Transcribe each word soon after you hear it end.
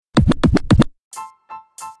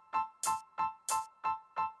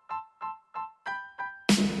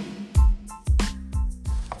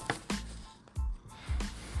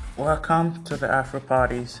Welcome to the Afro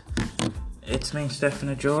Parties. It's me,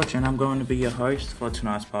 Stefano George, and I'm going to be your host for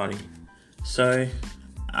tonight's party. So,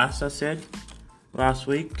 as I said last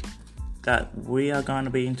week, that we are going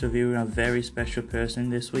to be interviewing a very special person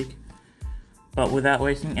this week. But without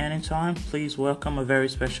wasting any time, please welcome a very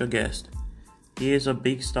special guest. He is a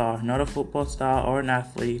big star, not a football star or an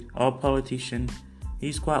athlete or a politician.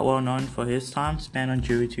 He's quite well known for his time spent on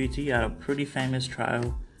jury duty at a pretty famous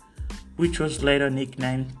trial, which was later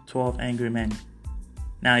nicknamed 12 Angry Men.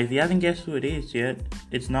 Now, if you haven't guessed who it is yet,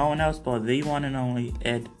 it's no one else but the one and only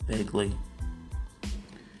Ed Begley.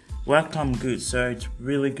 Welcome, good sir. It's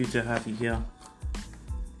really good to have you here.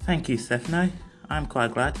 Thank you, Stefano. I'm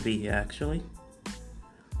quite glad to be here, actually.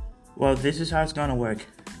 Well, this is how it's going to work.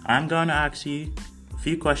 I'm going to ask you a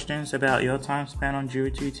few questions about your time spent on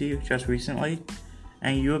jury duty just recently,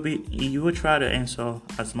 and you will try to answer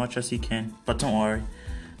as much as you can, but don't worry.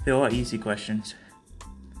 They are easy questions.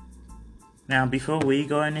 Now, before we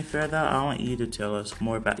go any further, I want you to tell us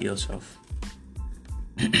more about yourself.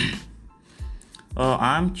 Well,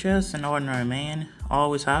 I'm just an ordinary man,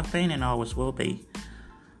 always have been and always will be.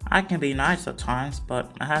 I can be nice at times,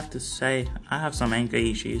 but I have to say I have some anger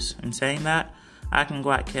issues. In saying that, I can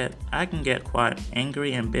get quite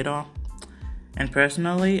angry and bitter. And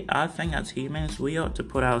personally, I think as humans, we ought to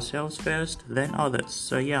put ourselves first, then others.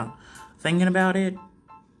 So yeah, thinking about it,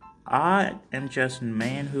 I am just a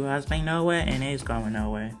man who has been nowhere and is going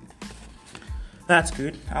nowhere. That's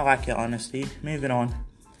good. I like your honesty. Moving on.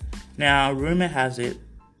 Now, rumor has it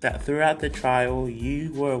that throughout the trial,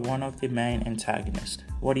 you were one of the main antagonists.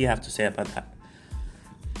 What do you have to say about that?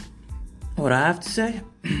 What I have to say?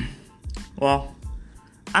 Well,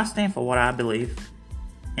 I stand for what I believe.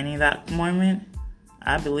 And in that moment,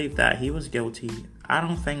 I believe that he was guilty. I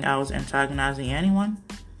don't think I was antagonizing anyone.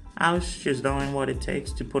 I was just doing what it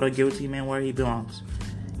takes to put a guilty man where he belongs.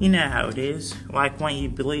 You know how it is. Like when you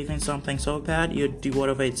believe in something so bad, you do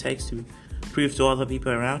whatever it takes to prove to other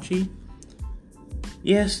people around you.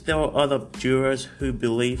 Yes, there were other jurors who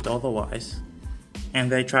believed otherwise.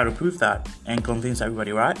 And they tried to prove that and convince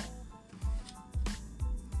everybody, right?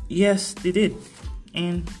 Yes, they did.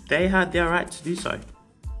 And they had their right to do so.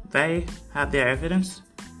 They had their evidence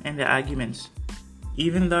and their arguments.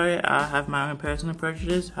 Even though I have my own personal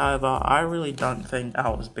prejudice, however, I really don't think I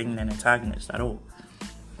was being an antagonist at all.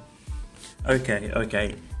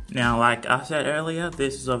 Okay. Now, like I said earlier,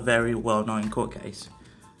 this is a very well-known court case.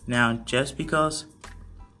 Now, just because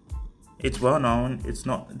it's well-known,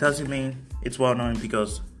 doesn't mean it's well-known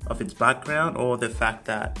because of its background or the fact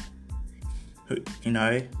that,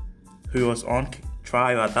 who was on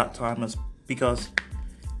trial at that time, was because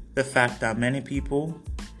the fact that many people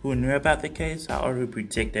who knew about the case had already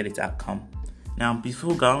predicted its outcome. Now,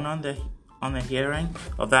 before going on the hearing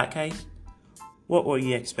of that case, what were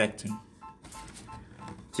you expecting?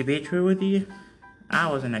 To be true with you, I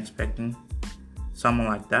wasn't expecting someone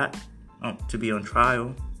like that to be on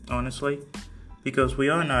trial, honestly, because we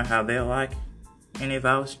all know how they're like, and if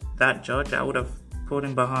I was that judge, I would have put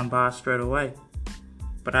him behind bars straight away.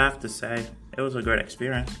 But I have to say, it was a great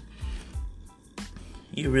experience.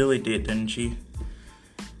 You really did, didn't you?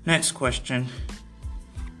 Next question.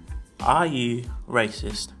 Are you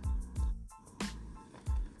racist?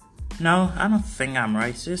 No, I don't think I'm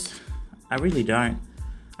racist. I really don't.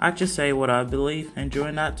 I just say what I believe, and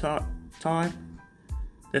during that time,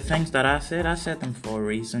 the things that I said them for a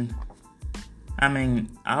reason. I mean,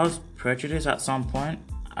 I was prejudiced at some point.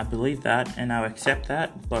 I believe that, and I accept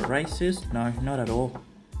that, but racist? No, not at all.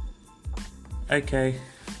 Okay,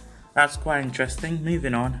 that's quite interesting.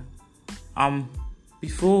 Moving on.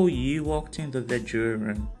 Before you walked into the jury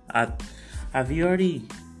room, have you already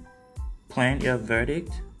planned your verdict?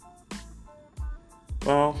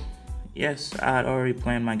 Well, yes, I had already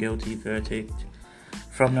planned my guilty verdict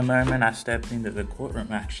from the moment I stepped into the courtroom,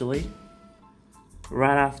 actually.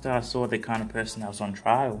 Right after I saw the kind of person that was on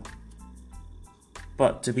trial.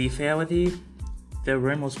 But to be fair with you, the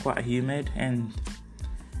room was quite humid and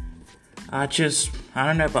I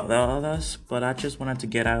don't know about the others, but I just wanted to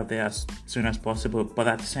get out of there as soon as possible. But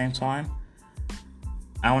at the same time,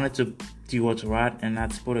 I wanted to do what's right, and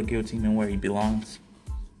that's put a guilty man where he belongs.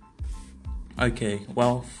 Okay,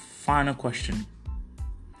 well, final question.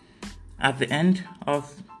 At the end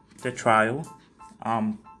of the trial,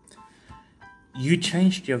 you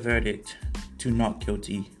changed your verdict to not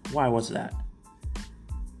guilty. Why was that?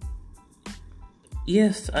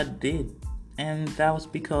 Yes, I did. And that was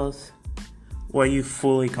because... Were you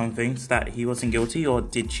fully convinced that he wasn't guilty, or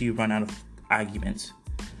did you run out of arguments?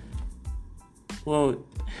 Well,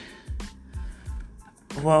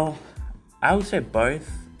 I would say both,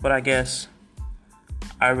 but I guess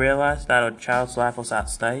I realized that a child's life was at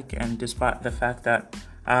stake, and despite the fact that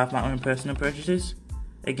I have my own personal prejudices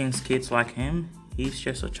against kids like him, he's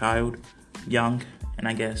just a child, young, and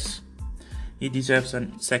I guess he deserves a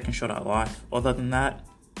second shot at life. Other than that,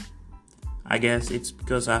 I guess it's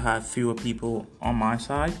because I have fewer people on my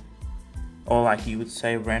side, or like you would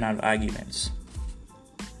say, ran out of arguments.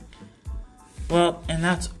 Well, and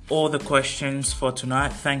that's all the questions for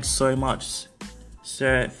tonight. Thanks so much,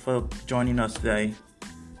 sir, for joining us today.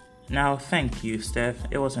 Now, thank you, Steph.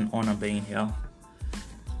 It was an honor being here.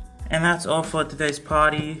 And that's all for today's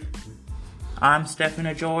party. I'm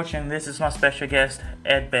Stefano George, and this is my special guest,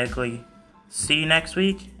 Ed Begley. See you next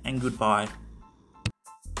week, and goodbye.